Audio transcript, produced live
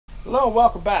Hello and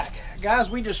welcome back.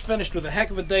 Guys, we just finished with a heck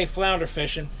of a day flounder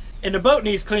fishing, and the boat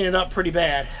needs cleaning up pretty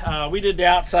bad. We did the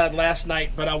outside last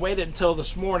night, but I waited until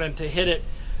this morning to hit it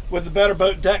with the Better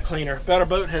Boat deck cleaner. Better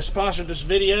Boat has sponsored this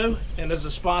video and is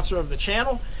a sponsor of the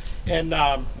channel, and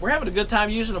we're having a good time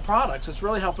using the products. It's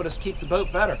really helping us keep the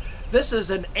boat better. This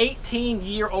is an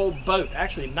 18-year-old boat,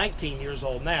 actually 19 years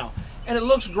old now, and it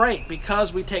looks great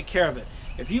because we take care of it.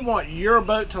 If you want your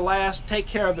boat to last, take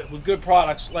care of it with good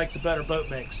products like the Better Boat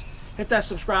makes. Hit that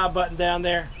subscribe button down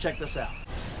there. Check this out.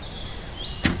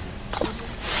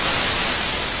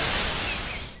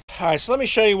 All right, so let me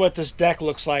show you what this deck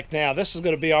looks like now. This is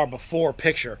going to be our before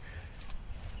picture.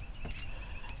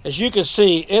 As you can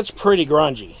see, it's pretty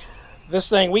grungy. This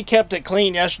thing, we kept it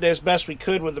clean yesterday as best we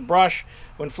could with the brush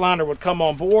when flounder would come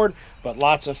on board, but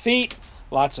lots of feet,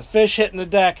 lots of fish hitting the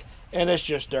deck, and it's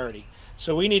just dirty.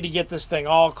 So we need to get this thing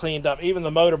all cleaned up. Even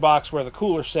the motor box where the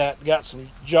cooler sat got some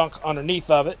junk underneath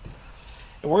of it.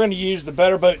 And we're going to use the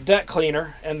Better Boat deck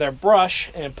cleaner and their brush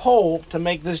and pole to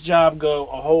make this job go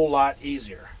a whole lot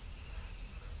easier.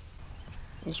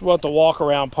 This is what the walk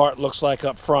around part looks like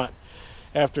up front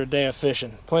after a day of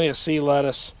fishing. Plenty of sea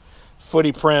lettuce,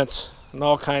 footy prints, and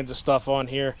all kinds of stuff on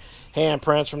here. Hand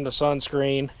prints from the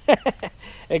sunscreen.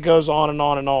 It goes on and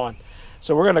on and on.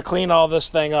 So we're going to clean all this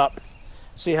thing up.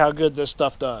 See how good this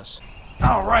stuff does.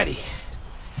 Alrighty.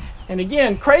 And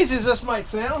again, crazy as this might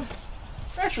sound,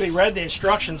 I actually read the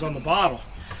instructions on the bottle.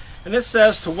 And it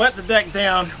says to wet the deck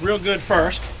down real good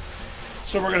first.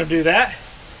 So we're going to do that.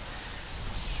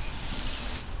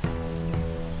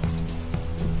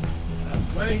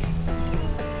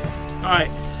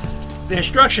 Alright. The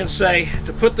instructions say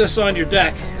to put this on your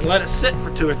deck and let it sit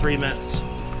for 2 or 3 minutes.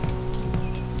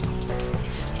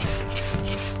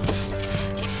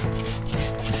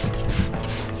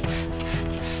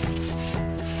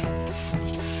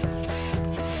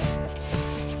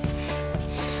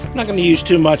 I'm not going to use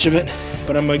too much of it,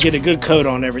 but I'm going to get a good coat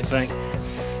on everything.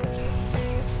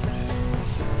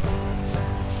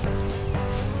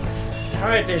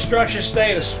 Alright, the instructions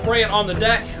say to spray it on the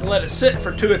deck and let it sit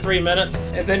for 2 or 3 minutes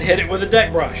and then hit it with a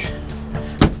deck brush.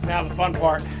 Now the fun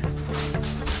part.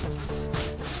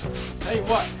 Tell you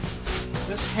what,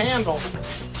 this handle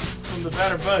from the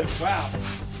Better Boat, wow,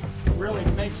 really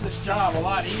makes this job a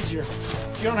lot easier.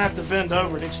 You don't have to bend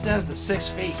over, it extends to 6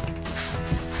 feet.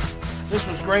 This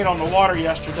was great on the water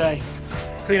yesterday,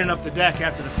 cleaning up the deck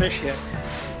after the fish hit.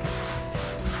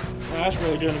 Well, that's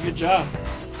really doing a good job.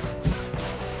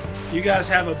 You guys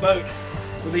have a boat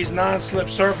with these non-slip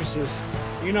surfaces.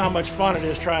 You know how much fun it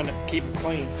is trying to keep it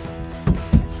clean.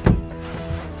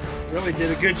 Really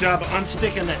did a good job of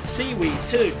unsticking that seaweed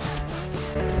too.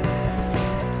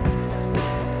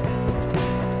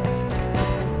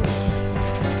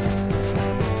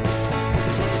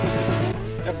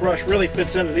 That brush really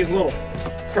fits into these little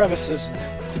crevices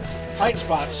and tight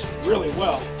spots really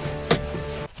well.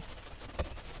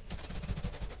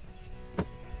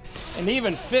 And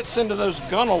even fits into those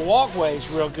gunnel walkways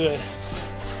real good.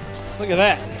 Look at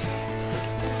that.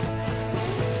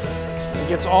 It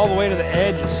gets all the way to the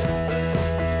edges.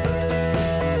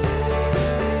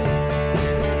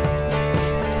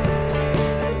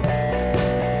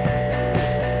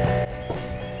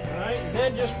 Alright, and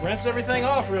then just rinse everything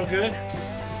off real good.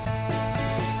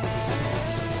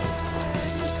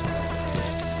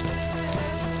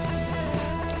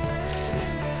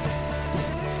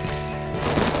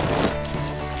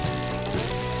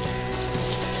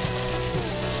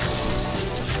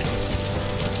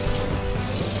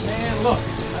 Look,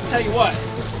 I tell you what,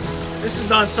 this has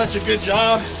done such a good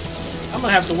job. I'm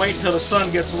going to have to wait until the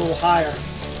sun gets a little higher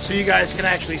so you guys can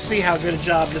actually see how good a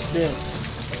job this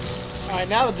did. Alright,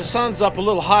 now that the sun's up a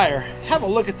little higher, have a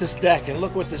look at this deck and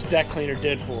look what this deck cleaner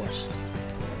did for us.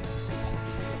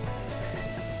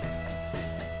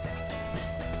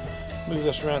 Move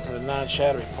this around to the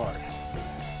non-shadowy part.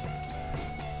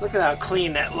 Look at how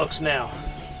clean that looks now.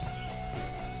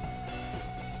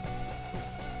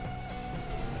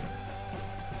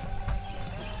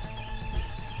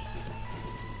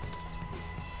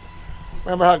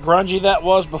 Remember how grungy that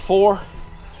was before? How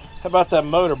about that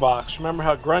motor box? Remember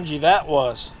how grungy that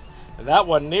was? And that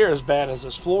wasn't near as bad as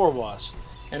this floor was.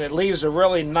 And it leaves a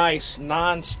really nice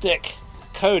non-stick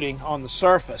coating on the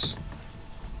surface.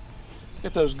 Look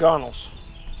at those gunnels.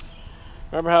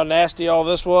 Remember how nasty all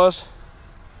this was?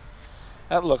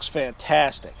 That looks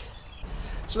fantastic.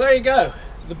 So there you go.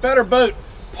 The Better Boat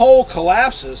pole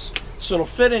collapses so it'll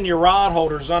fit in your rod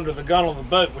holders under the gunnel of the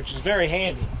boat, which is very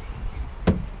handy.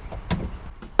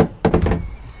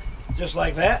 Just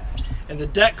like that. and the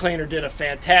deck cleaner did a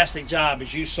fantastic job,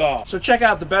 as you saw. So check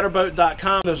out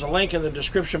TheBetterBoat.com. There's a link in the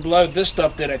description below. This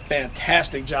stuff did a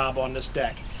fantastic job on this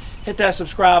deck. Hit that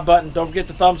subscribe button. Don't forget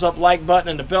the thumbs up, like button,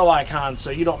 and the bell icon so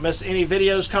you don't miss any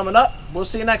videos coming up. We'll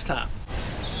see you next time.